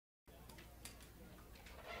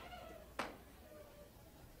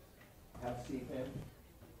last seat pin.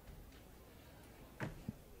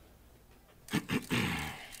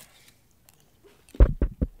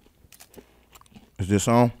 Is this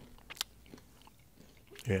on?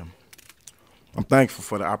 Yeah. I'm thankful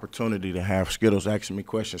for the opportunity to have Skittles asking me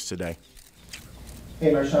questions today.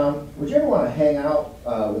 Hey, Marshawn, would you ever want to hang out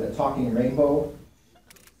with a talking rainbow?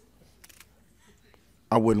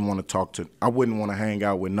 I wouldn't want to hang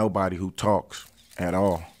out with nobody who talks at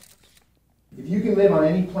all. If you could live on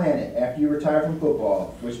any planet after you retire from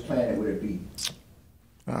football, which planet would it be?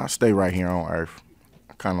 I'll stay right here on Earth.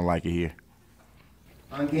 I kind of like it here.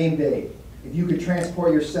 On game day, if you could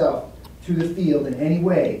transport yourself to the field in any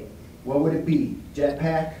way, what would it be?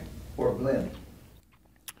 Jetpack or blimp?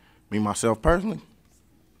 Me, myself, personally,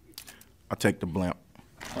 I'll take the blimp.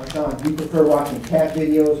 Marshawn, do you prefer watching cat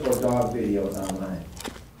videos or dog videos online?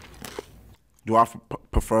 Do I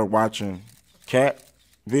prefer watching cat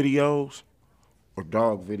videos or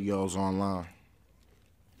dog videos online?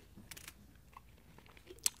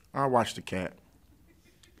 I watch the cat.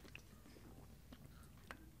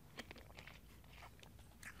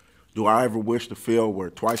 Do I ever wish the field were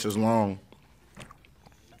twice as long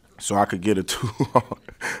so I could get a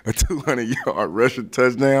 200-yard rushing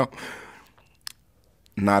touchdown?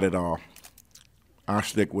 Not at all. I'll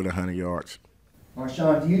stick with 100 yards.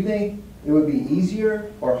 Marshawn, do you think it would be easier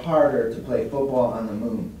or harder to play football on the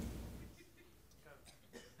moon?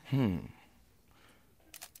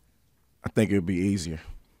 I think it would be easier.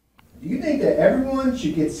 Do you think that everyone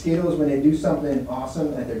should get Skittles when they do something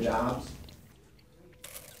awesome at their jobs?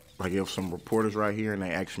 Like if some reporters right here and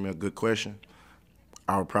they ask me a good question,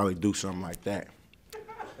 I would probably do something like that.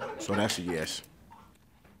 So that's a yes.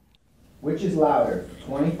 Which is louder,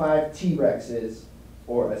 25 T-Rexes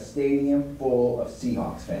or a stadium full of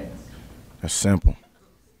Seahawks fans? That's simple.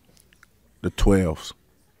 The 12s.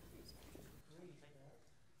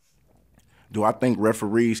 Do I think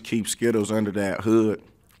referees keep Skittles under that hood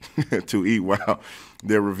to eat while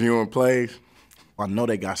they're reviewing plays? I know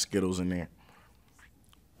they got Skittles in there.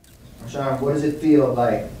 Marshawn, what does it feel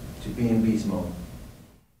like to be in beast mode?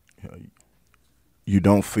 You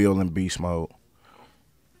don't feel in beast mode.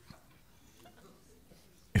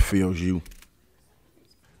 It feels you.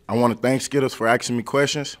 I want to thank Skittles for asking me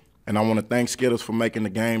questions, and I want to thank Skittles for making the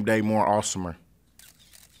game day more awesomer.